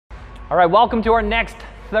All right, welcome to our next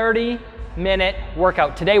 30-minute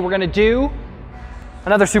workout. Today we're gonna do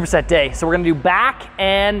another superset day. So we're gonna do back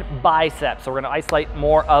and biceps. So we're gonna isolate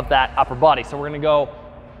more of that upper body. So we're gonna go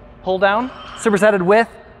pull down, supersetted with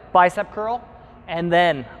bicep curl, and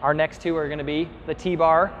then our next two are gonna be the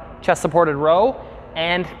T-bar, chest supported row,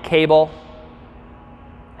 and cable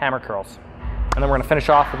hammer curls. And then we're gonna finish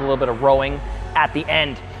off with a little bit of rowing at the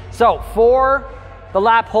end. So for the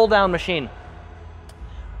lat pull down machine,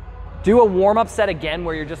 do a warm-up set again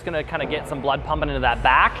where you're just gonna kind of get some blood pumping into that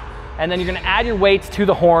back, and then you're gonna add your weights to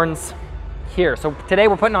the horns here. So today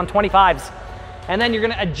we're putting on 25s, and then you're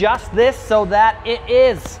gonna adjust this so that it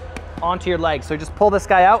is onto your legs. So just pull this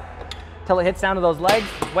guy out till it hits down to those legs,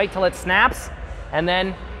 wait till it snaps, and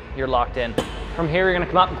then you're locked in. From here, you're gonna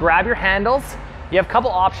come up, grab your handles. You have a couple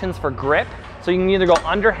options for grip, so you can either go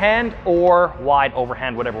underhand or wide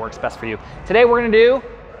overhand, whatever works best for you. Today we're gonna do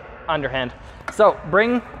underhand. So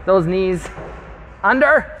bring those knees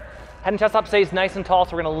under, head and chest up stays nice and tall.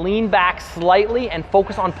 So we're gonna lean back slightly and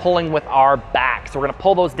focus on pulling with our back. So we're gonna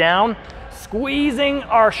pull those down, squeezing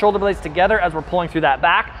our shoulder blades together as we're pulling through that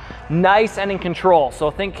back, nice and in control. So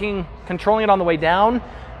controlling it on the way down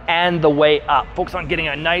and the way up. Focus on getting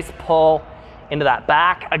a nice pull into that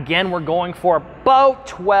back. Again, we're going for about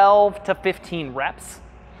 12 to 15 reps.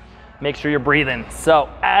 Make sure you're breathing. So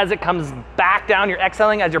as it comes back down, you're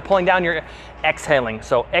exhaling. As you're pulling down, you're exhaling.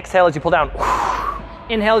 So exhale as you pull down.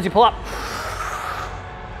 Inhale as you pull up.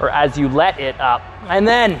 Or as you let it up. And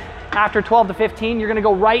then after 12 to 15, you're gonna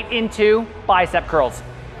go right into bicep curls.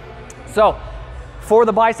 So for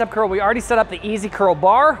the bicep curl, we already set up the easy curl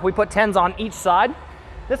bar. We put 10s on each side.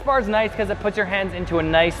 This bar is nice because it puts your hands into a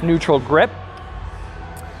nice neutral grip.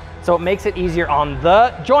 So it makes it easier on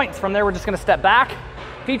the joints. From there, we're just gonna step back.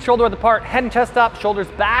 Feet shoulder width apart, head and chest up, shoulders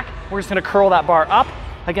back. We're just gonna curl that bar up.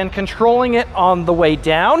 Again, controlling it on the way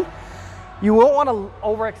down. You won't wanna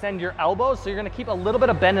overextend your elbows, so you're gonna keep a little bit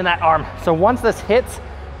of bend in that arm. So once this hits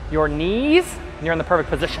your knees, you're in the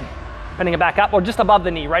perfect position. Bending it back up, or just above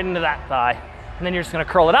the knee, right into that thigh. And then you're just gonna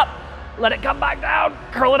curl it up, let it come back down,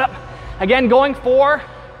 curl it up. Again, going for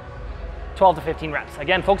 12 to 15 reps.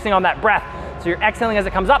 Again, focusing on that breath. So you're exhaling as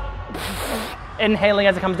it comes up, inhaling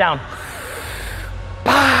as it comes down.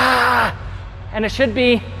 And it should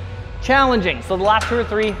be challenging. So the last 2 or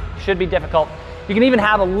 3 should be difficult. You can even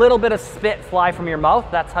have a little bit of spit fly from your mouth.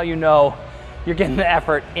 That's how you know you're getting the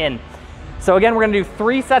effort in. So again, we're gonna do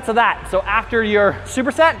 3 sets of that. So after your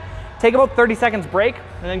superset, take about 30 seconds break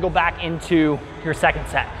and then go back into your second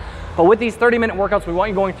set. But with these 30-minute workouts, we want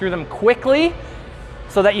you going through them quickly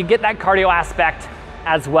so that you get that cardio aspect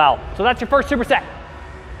as well. So that's your first superset.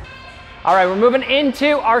 All right, we're moving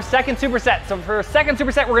into our second superset. So for our second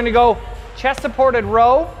superset, we're gonna go chest supported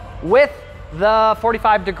row with the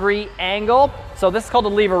 45-degree angle. So this is called a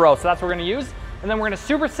lever row, so that's what we're gonna use. And then we're gonna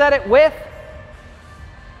superset it with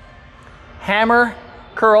hammer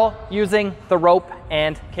curl using the rope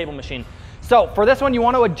and cable machine. So for this one, you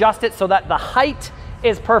wanna adjust it so that the height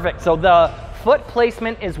is perfect. So the foot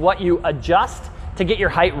placement is what you adjust to get your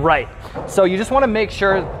height right. So you just wanna make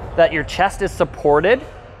sure that your chest is supported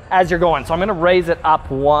as you're going. So I'm gonna raise it up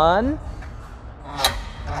 1.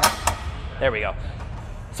 There we go.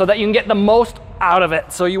 So that you can get the most out of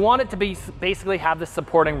it. So you want it to be basically have this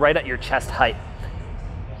supporting right at your chest height.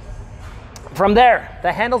 From there,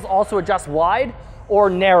 the handles also adjust wide or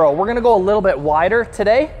narrow. We're gonna go a little bit wider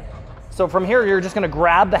today. So from here, you're just gonna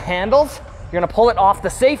grab the handles, you're gonna pull it off the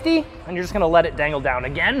safety, and you're just gonna let it dangle down.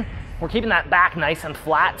 Again, we're keeping that back nice and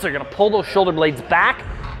flat, so you're gonna pull those shoulder blades back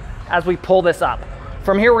as we pull this up.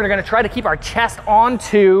 From here, we're gonna try to keep our chest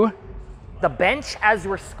onto the bench as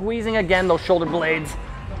we're squeezing, again, those shoulder blades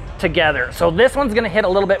together. So this one's gonna hit a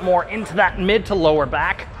little bit more into that mid to lower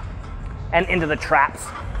back and into the traps.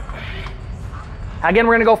 Again,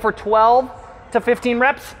 we're gonna go for 12 to 15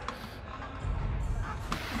 reps.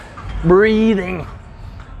 Breathing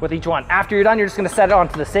with each one. After you're done, you're just gonna set it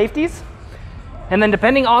onto the safeties. And then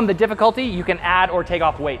depending on the difficulty, you can add or take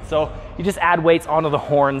off weights. So you just add weights onto the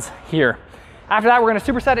horns here. After that, we're gonna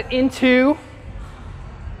superset it into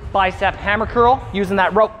bicep hammer curl using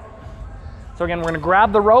that rope. So again, we're gonna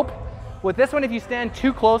grab the rope. With this one, if you stand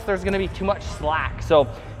too close, there's gonna be too much slack. So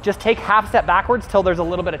just take half step backwards till there's a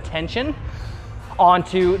little bit of tension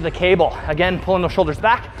onto the cable. Again, pulling those shoulders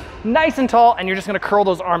back, nice and tall, and you're just gonna curl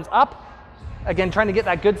those arms up. Again, trying to get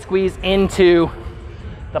that good squeeze into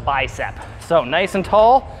the bicep. So nice and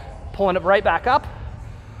tall, pulling it right back up,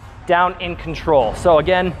 down in control. So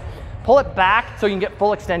again, pull it back so you can get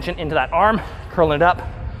full extension into that arm, curling it up,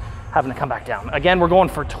 having to come back down. Again, we're going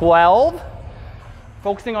for 12,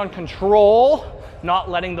 focusing on control, not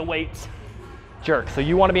letting the weights jerk. So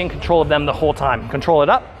you wanna be in control of them the whole time. Control it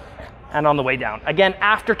up and on the way down. Again,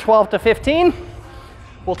 after 12 to 15,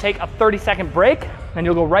 we'll take a 30-second break and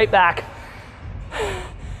you'll go right back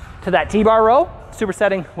to that T-bar row,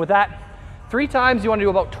 supersetting with that. 3 times, you wanna do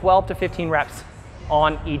about 12 to 15 reps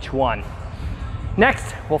on each one.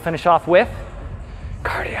 Next, we'll finish off with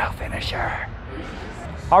cardio finisher.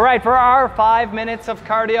 All right, for our 5 minutes of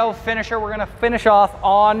cardio finisher, we're gonna finish off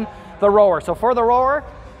on the rower. So for the rower,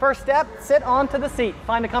 first step, sit onto the seat.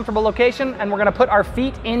 Find a comfortable location, and we're gonna put our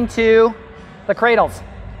feet into the cradles.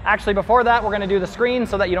 Actually, before that, we're gonna do the screen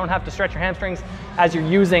so that you don't have to stretch your hamstrings as you're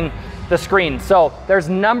using the screen. So there's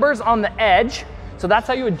numbers on the edge, so that's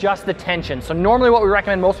how you adjust the tension. So normally what we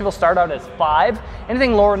recommend, most people start out as 5.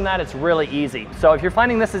 Anything lower than that, it's really easy. So if you're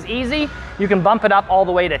finding this is easy, you can bump it up all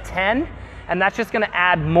the way to 10, and that's just gonna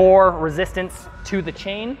add more resistance to the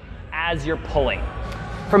chain as you're pulling.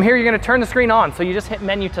 From here, you're gonna turn the screen on. So you just hit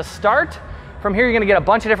menu to start. From here, you're gonna get a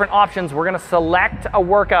bunch of different options. We're gonna select a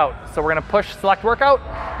workout. So we're gonna push select workout,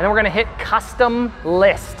 and then we're gonna hit custom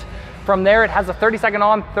list. From there, it has a 30-second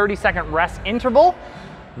on, 30-second rest interval.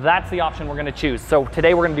 That's the option we're gonna choose. So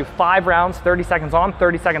today we're gonna do 5 rounds, 30 seconds on,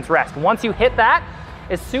 30 seconds rest. Once you hit that,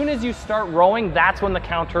 as soon as you start rowing, that's when the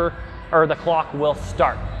counter or the clock will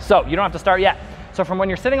start. So you don't have to start yet. So from when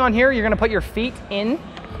you're sitting on here, you're gonna put your feet in.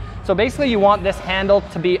 So basically you want this handle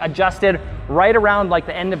to be adjusted right around like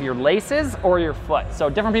the end of your laces or your foot. So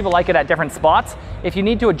different people like it at different spots. If you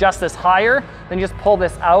need to adjust this higher, then you just pull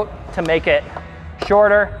this out to make it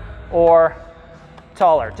shorter or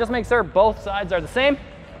taller. Just make sure both sides are the same.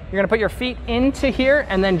 You're gonna put your feet into here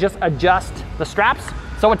and then just adjust the straps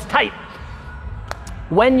so it's tight.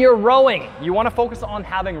 When you're rowing, you wanna focus on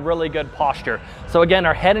having really good posture. So again,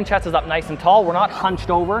 our head and chest is up nice and tall. We're not hunched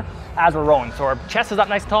over as we're rowing. So our chest is up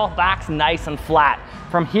nice and tall, back's nice and flat.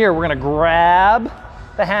 From here, we're gonna grab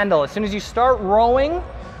the handle. As soon as you start rowing,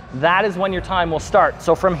 that is when your time will start.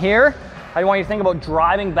 So from here, I want you to think about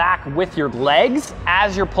driving back with your legs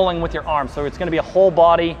as you're pulling with your arms. So it's gonna be a whole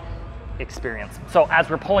body experience. So as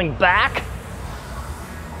we're pulling back,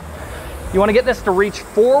 you wanna get this to reach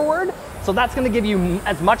forward. So that's gonna give you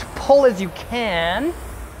as much pull as you can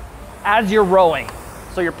as you're rowing.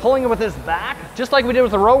 So you're pulling it with this back, just like we did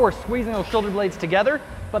with the row, we're squeezing those shoulder blades together,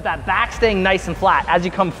 but that back staying nice and flat. As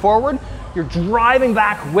you come forward, you're driving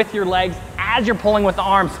back with your legs as you're pulling with the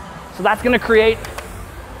arms. So that's gonna create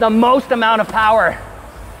the most amount of power.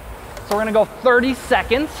 So we're gonna go 30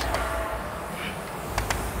 seconds.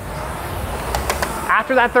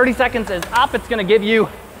 After that 30 seconds is up, it's gonna give you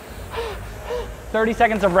 30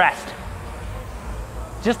 seconds of rest.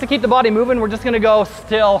 Just to keep the body moving, we're just gonna go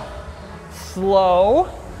still slow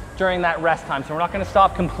during that rest time. So we're not gonna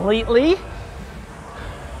stop completely.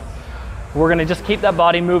 We're gonna just keep that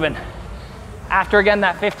body moving. After again,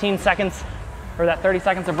 that 15 seconds or that 30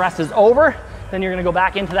 seconds of rest is over, then you're gonna go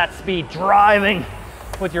back into that speed, driving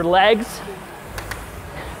with your legs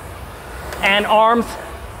and arms,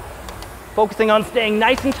 focusing on staying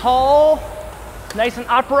nice and tall, nice and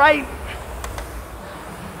upright,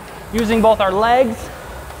 using both our legs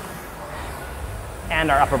and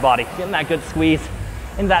our upper body. Getting that good squeeze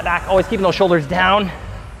into that back, always keeping those shoulders down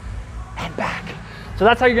and back. So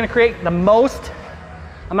that's how you're gonna create the most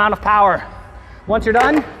amount of power. Once you're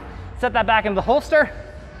done, set that back into the holster,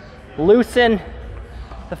 loosen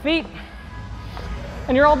the feet,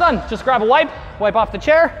 and you're all done. Just grab a wipe off the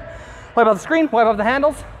chair, wipe off the screen, wipe off the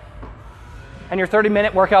handles, and your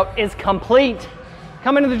 30-minute workout is complete.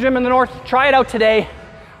 Come into the gym in the north, try it out today.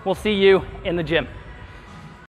 We'll see you in the gym.